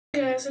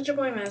Hey guys, it's your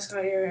boy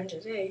Mascot here, and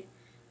today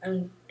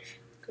I'm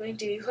going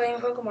to be playing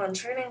Pokemon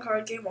Trading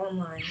Card Game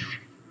Online.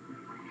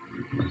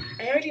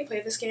 I already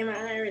played this game and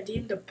I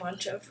redeemed a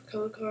bunch of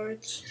code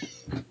cards.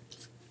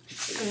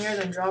 You can hear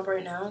them drop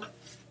right now.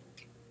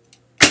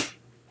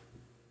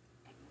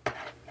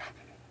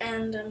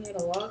 And I'm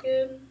gonna log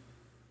in.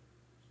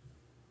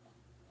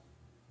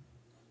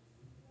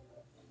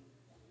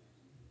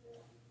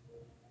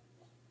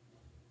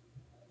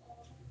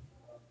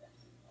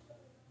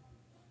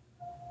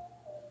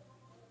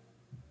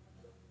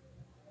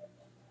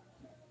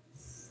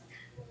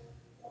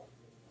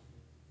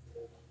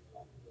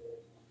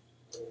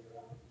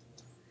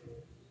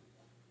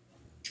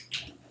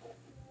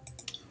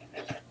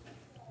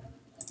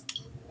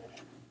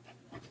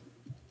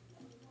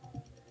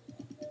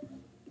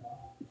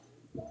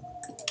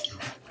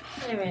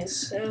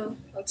 Anyways, so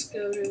let's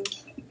go to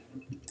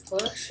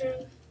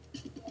collection.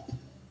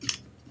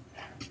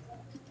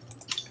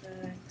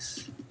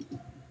 Thanks.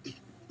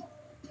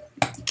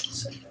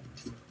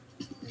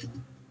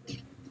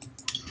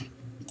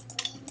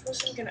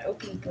 First I'm gonna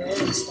open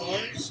Brilliant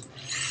Stars.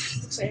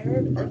 Looks like I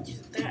heard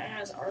that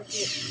has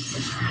Arceus.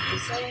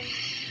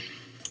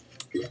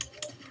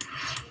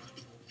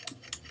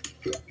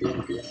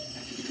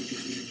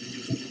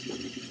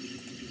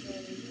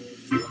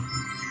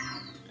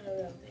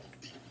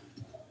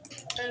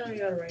 And we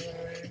got a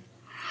regular.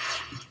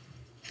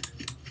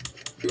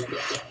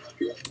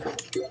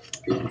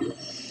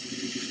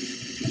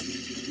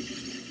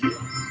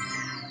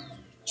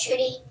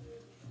 Trudy,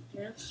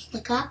 Yes?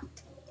 look up,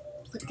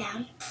 look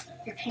down.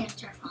 Your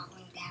pants are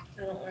falling down. I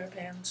don't wear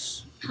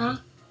pants. Huh?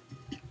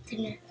 Then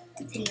your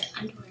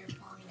underwear are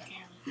falling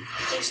down.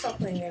 Please stop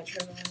playing that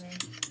trick on me.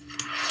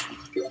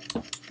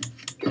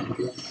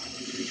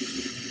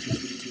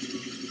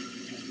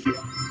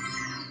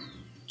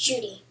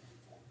 Judy,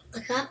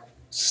 look up.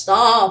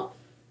 Stop!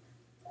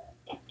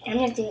 I'm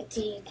gonna do it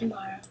to you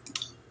tomorrow.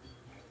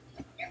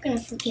 You're gonna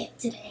forget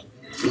today.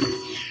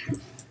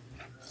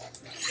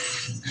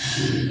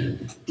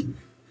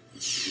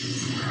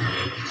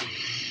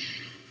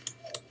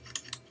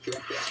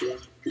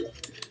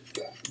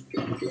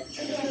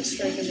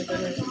 Strike is a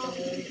better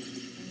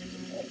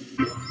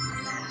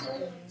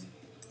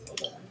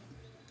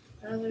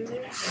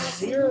there's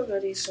 0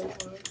 goodies so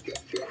far.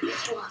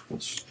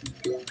 Watch.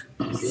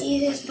 See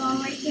this ball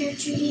right here,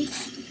 Judy?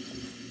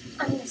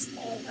 I'm gonna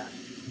stand on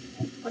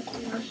it with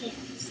my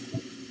hands,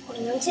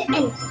 holding on to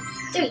anything.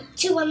 3,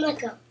 2, 1, let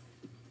go.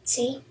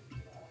 See?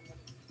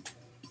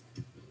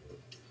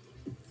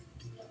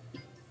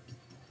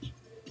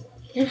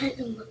 You're not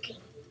even looking.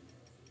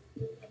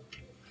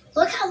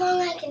 Look how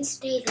long I can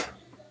stay there.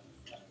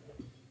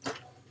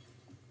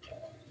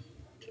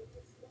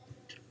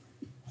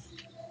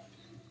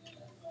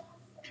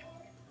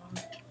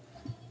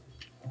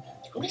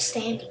 I'm just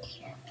standing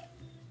here.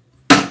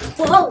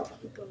 Whoa!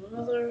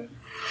 Another.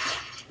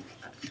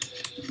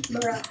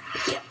 Bro.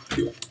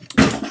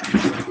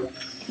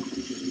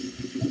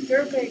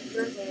 You're big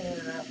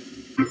it up.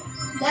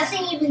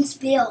 Nothing even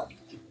spilled.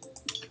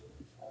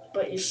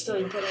 But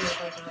you're putting it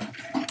back up.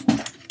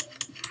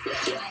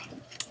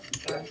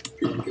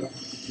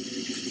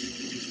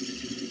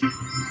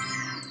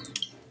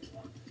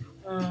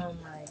 Oh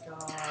my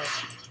god.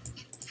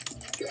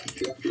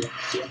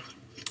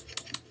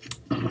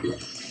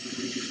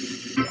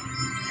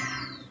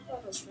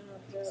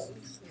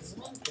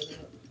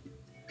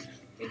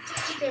 You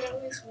get at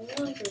least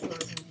one good one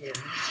here.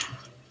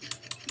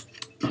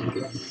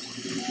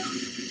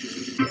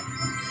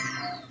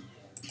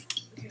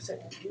 Like I said,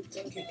 you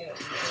think you get at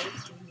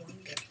least one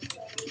good.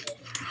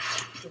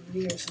 Give me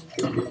or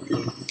something.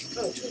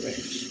 Oh, 2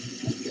 rares.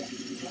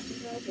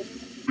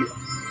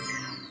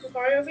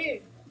 Mario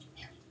V.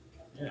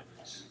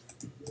 Yes.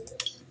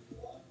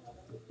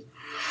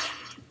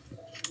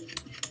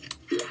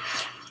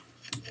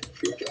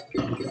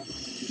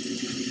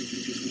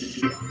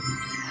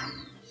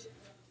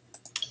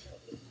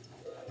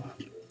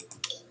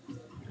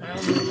 I'm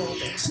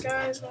holding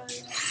Skies line.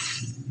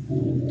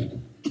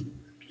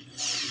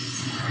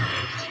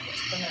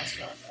 The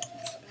mascot.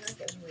 Back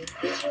as we go.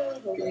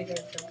 Hopefully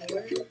there's double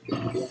red.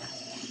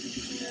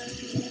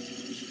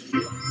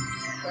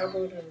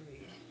 Double to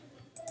read.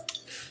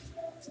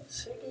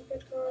 Second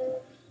good card.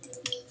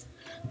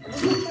 I'm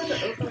looking for to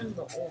open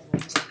the old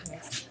ones.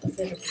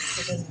 Okay. The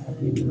forbidden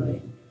really play.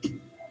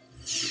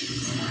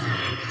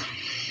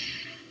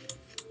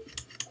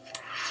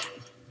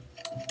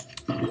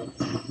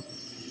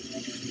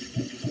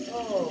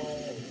 Oh,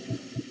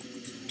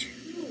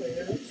 2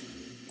 rares,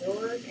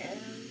 Dork and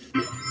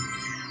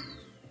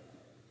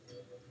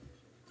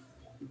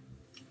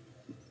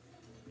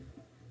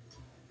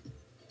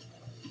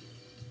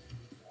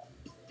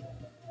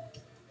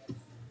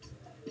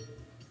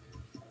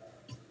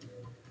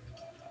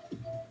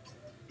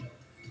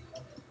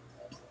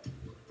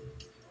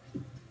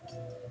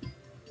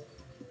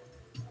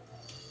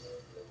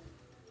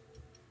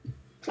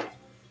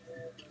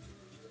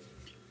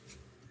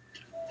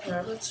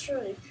Rapid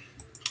Strike.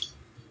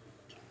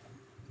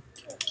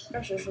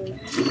 Pressure Food.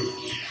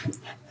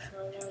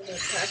 The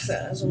packs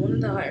that has one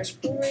of the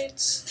highest pull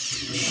rates.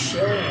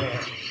 Sure.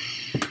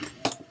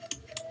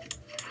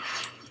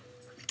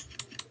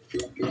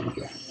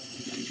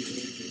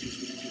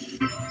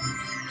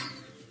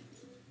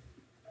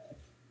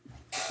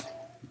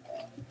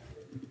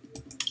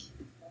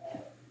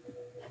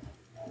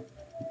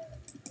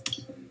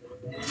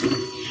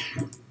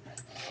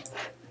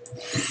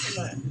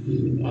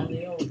 On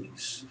the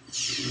oldies.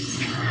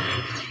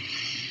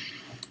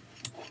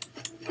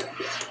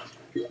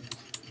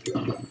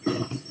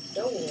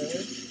 Don't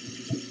worry.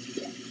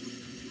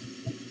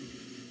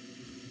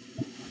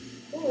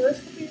 Oh,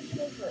 this could be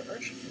useful for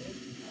Ursula.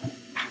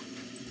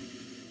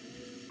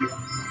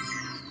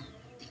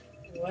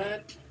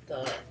 What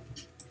the?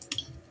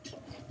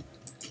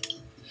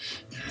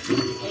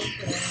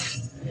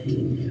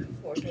 Okay.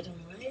 Forbidden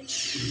Light.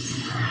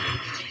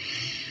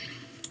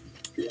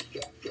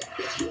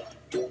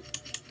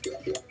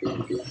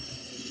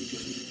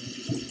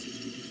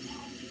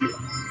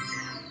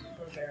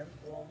 Very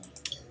cool.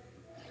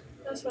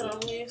 That's what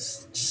only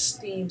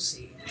Steam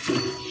Seed.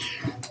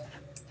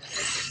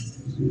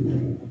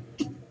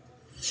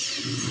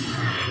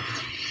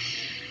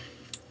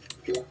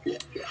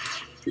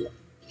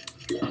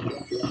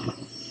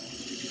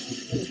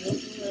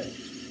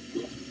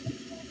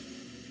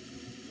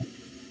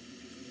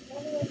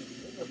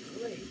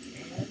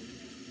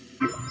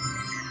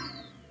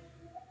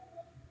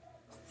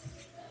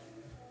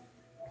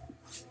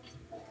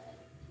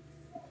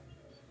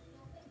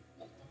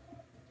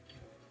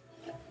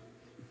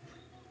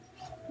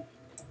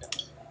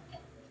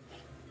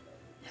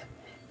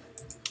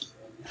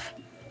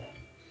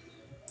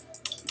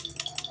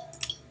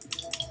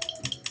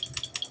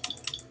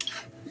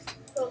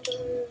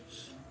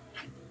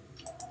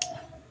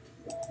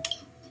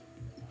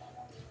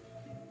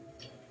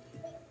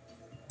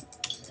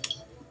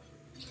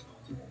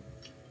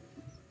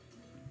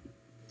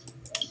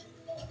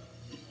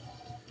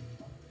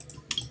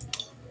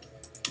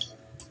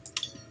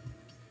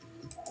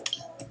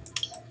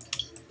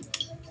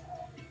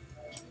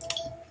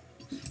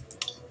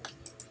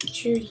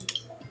 Judy.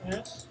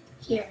 Yes?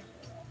 Here.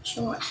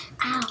 Sure.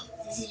 Ow,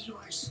 this is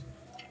yours.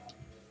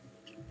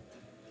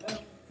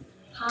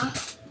 Huh?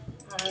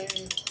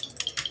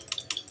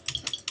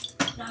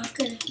 I'm not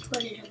gonna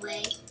put it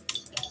away.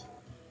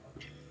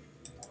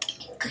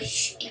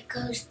 Because it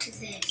goes to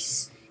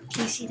this.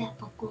 Can you see that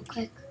book real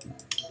quick?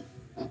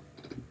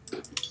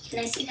 Can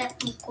I see that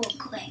book real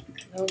quick?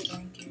 no,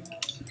 thank you.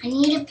 I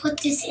need to put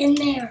this in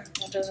there.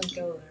 That doesn't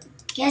go there.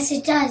 Yes,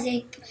 it does.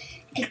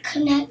 It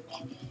connect.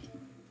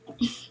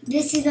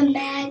 This is a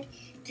mag.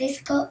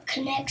 This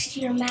connects to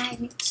your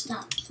magnet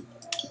stuff.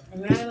 The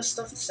magnet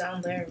stuff is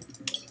down there.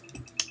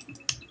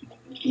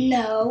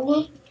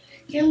 No,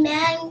 your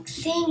magnet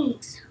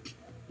things.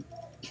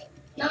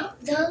 Not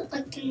the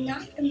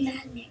not the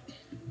magnet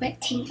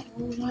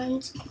rectangle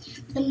ones.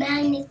 The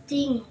magnet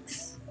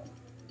things.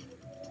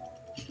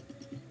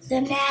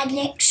 The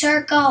magnet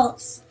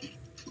circles.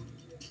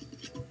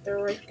 They're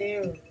right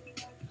there.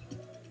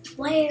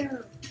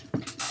 Where?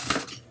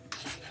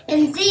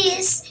 And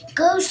this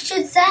goes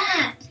to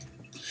that.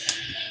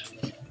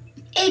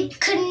 It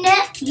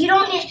connect. You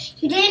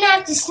didn't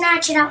have to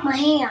snatch it out my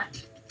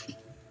hand.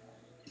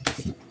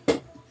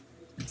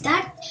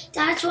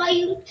 That's why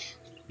you.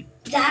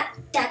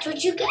 That's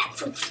what you get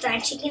for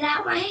snatching it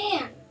out my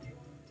hand.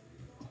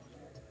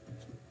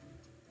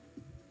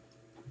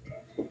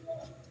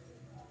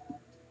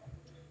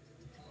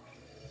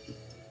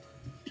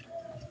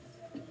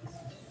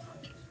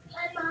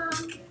 Hi,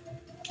 Mom.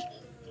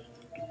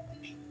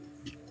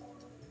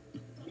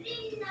 You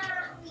did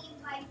not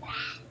leave my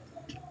bag.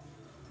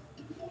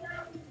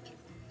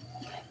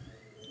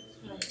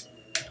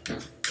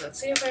 Let's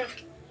see if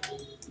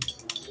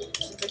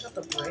since I got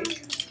the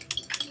break.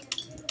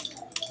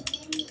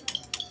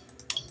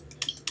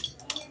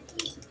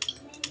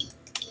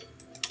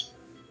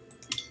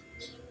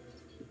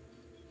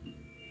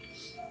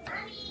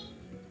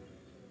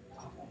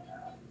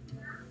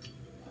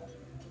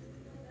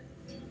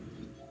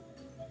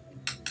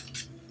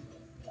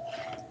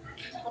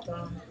 Hold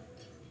on.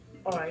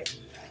 Alright.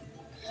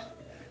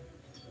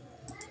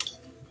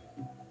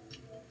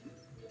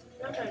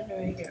 Now time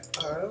to get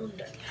our own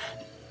deck.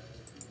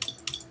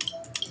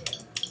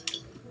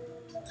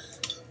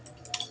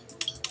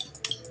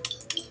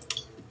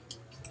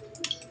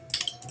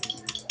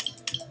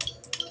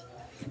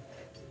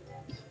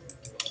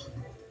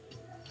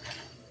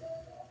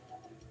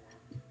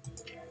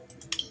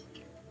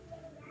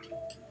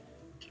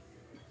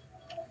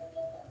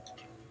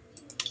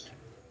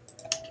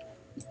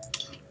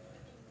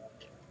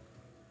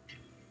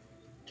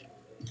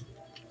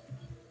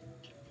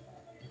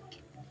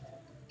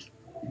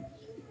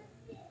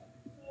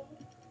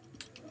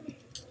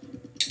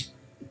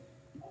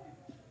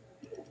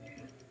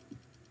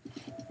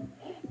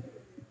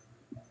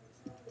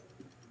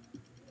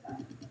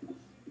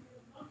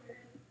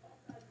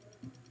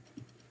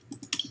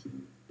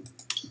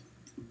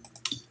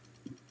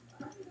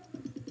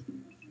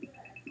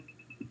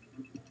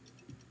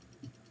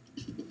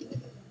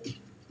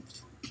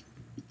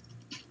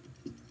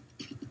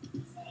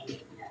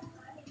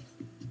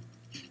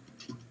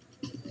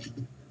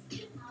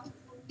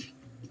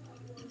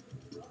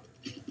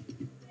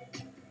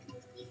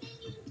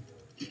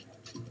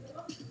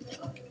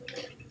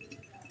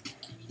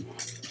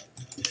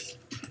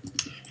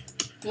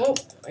 Well,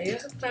 I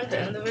guess it's time to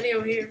end the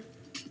video here.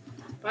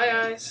 Bye,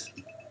 guys.